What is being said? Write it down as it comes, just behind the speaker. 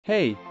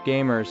Hey,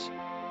 gamers!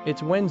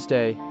 It's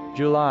Wednesday,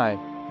 July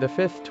the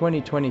 5th,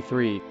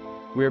 2023.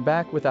 We're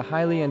back with a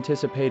highly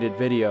anticipated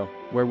video,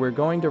 where we're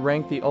going to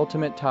rank the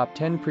ultimate top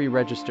 10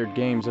 pre-registered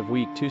games of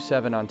Week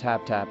 27 on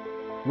TapTap.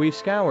 We've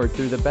scoured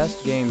through the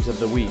best games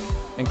of the week,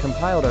 and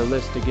compiled our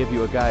list to give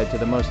you a guide to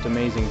the most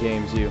amazing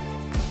games you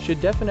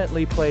should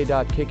definitely play.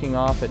 Kicking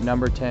off at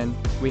number 10,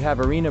 we have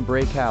Arena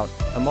Breakout,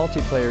 a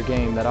multiplayer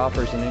game that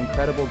offers an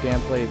incredible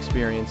gameplay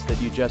experience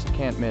that you just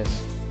can't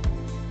miss.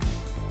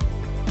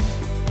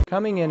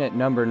 Coming in at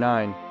number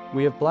 9,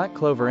 we have Black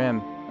Clover M,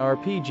 a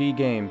RPG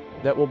game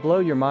that will blow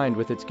your mind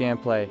with its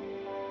gameplay.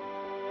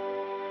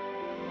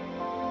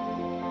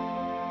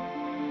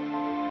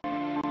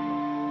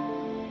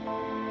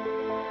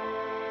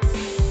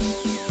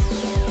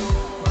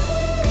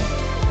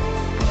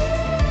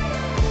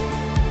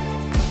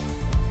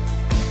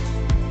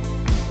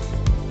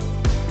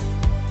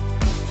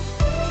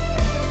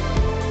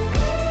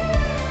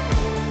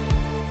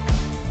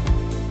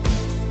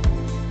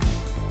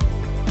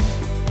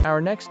 Our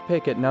next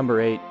pick at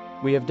number 8,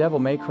 we have Devil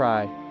May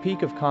Cry,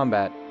 Peak of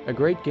Combat, a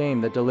great game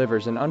that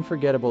delivers an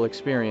unforgettable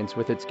experience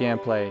with its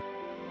gameplay.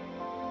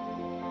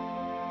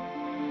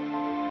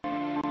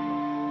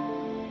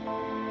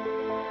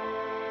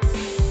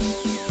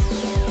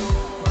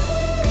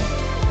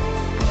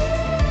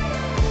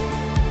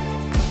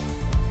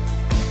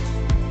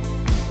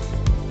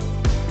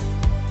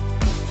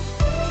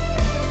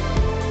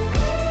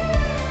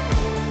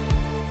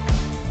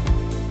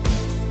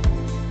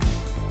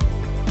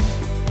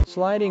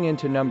 Sliding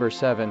into number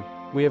 7,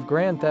 we have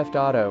Grand Theft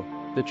Auto,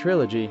 the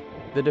Trilogy,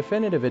 the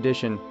definitive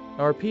edition,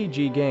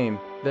 RPG game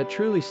that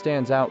truly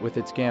stands out with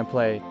its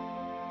gameplay.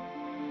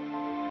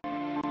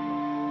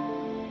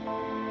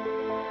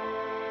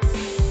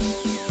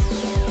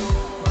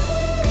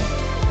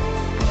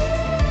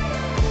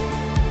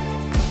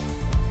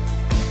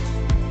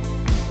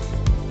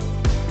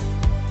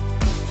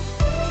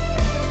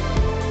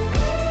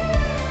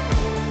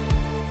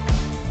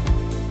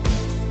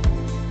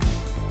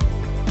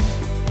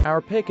 Our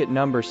pick at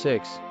number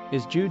 6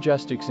 is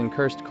Justice and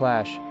Cursed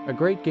Clash, a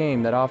great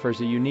game that offers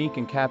a unique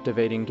and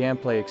captivating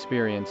gameplay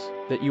experience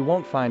that you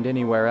won't find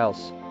anywhere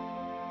else.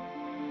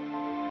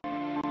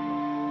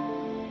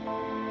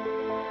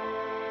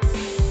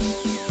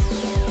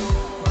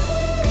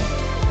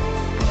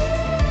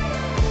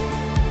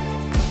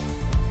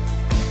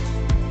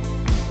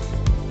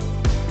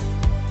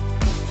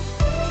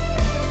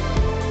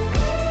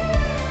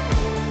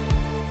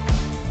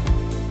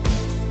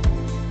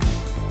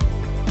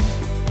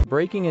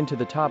 Breaking into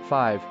the top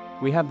 5,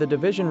 we have The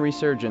Division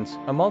Resurgence,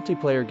 a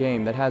multiplayer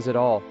game that has it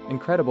all,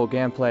 incredible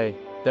gameplay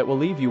that will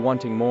leave you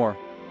wanting more.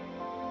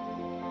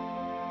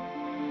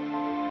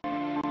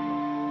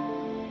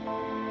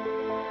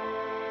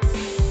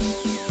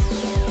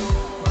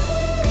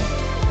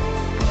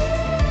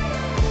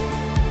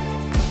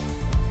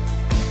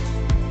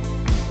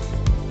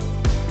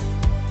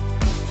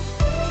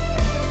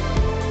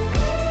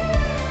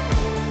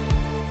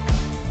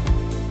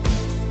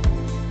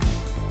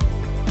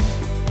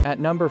 At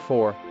number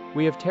 4,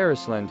 we have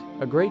Terraceland,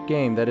 a great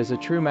game that is a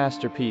true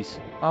masterpiece,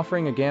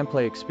 offering a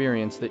gameplay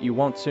experience that you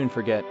won't soon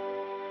forget.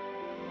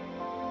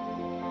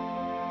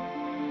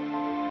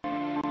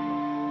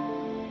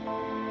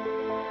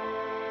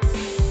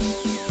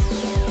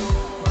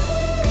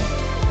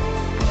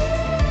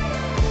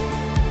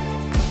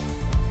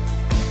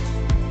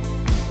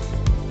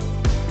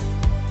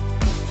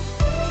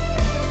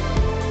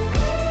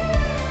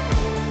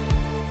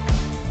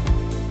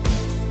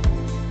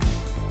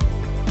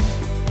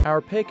 Our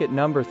pick at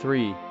number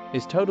 3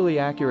 is Totally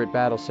Accurate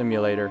Battle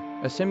Simulator,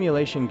 a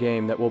simulation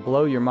game that will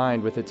blow your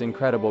mind with its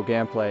incredible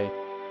gameplay.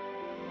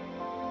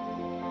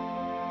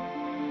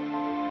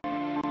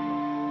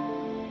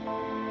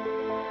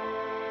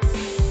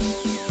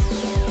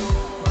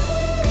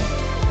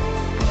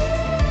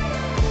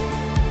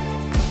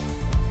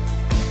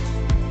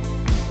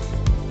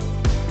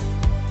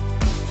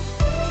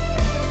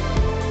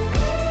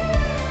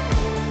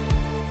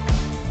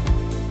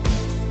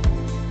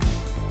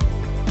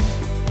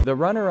 The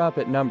runner-up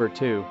at number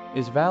 2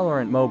 is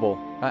Valorant Mobile,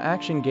 an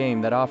action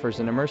game that offers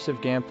an immersive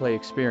gameplay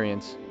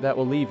experience that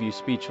will leave you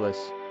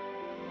speechless.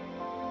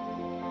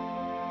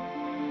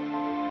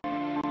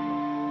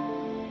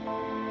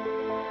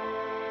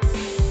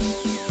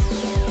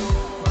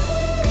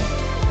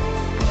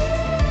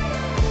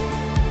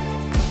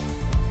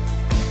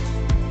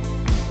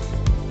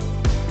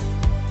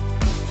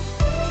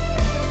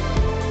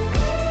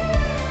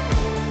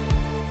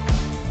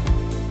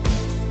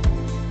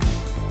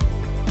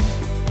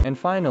 And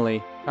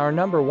finally, our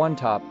number 1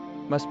 top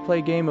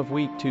must-play game of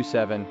Week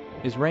 27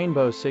 is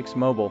Rainbow Six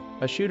Mobile,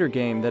 a shooter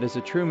game that is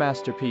a true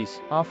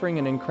masterpiece, offering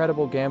an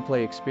incredible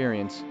gameplay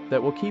experience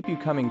that will keep you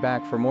coming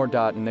back for more.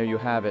 And there you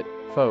have it,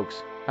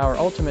 folks, our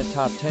ultimate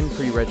top 10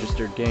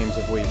 pre-registered games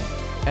of Week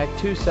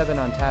 27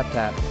 on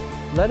TapTap.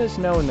 Let us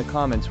know in the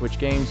comments which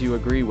games you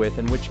agree with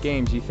and which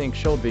games you think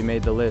should be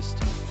made the list.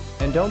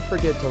 And don't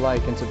forget to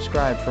like and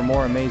subscribe for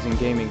more amazing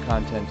gaming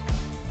content.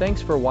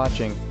 Thanks for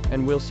watching,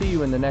 and we'll see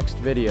you in the next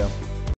video.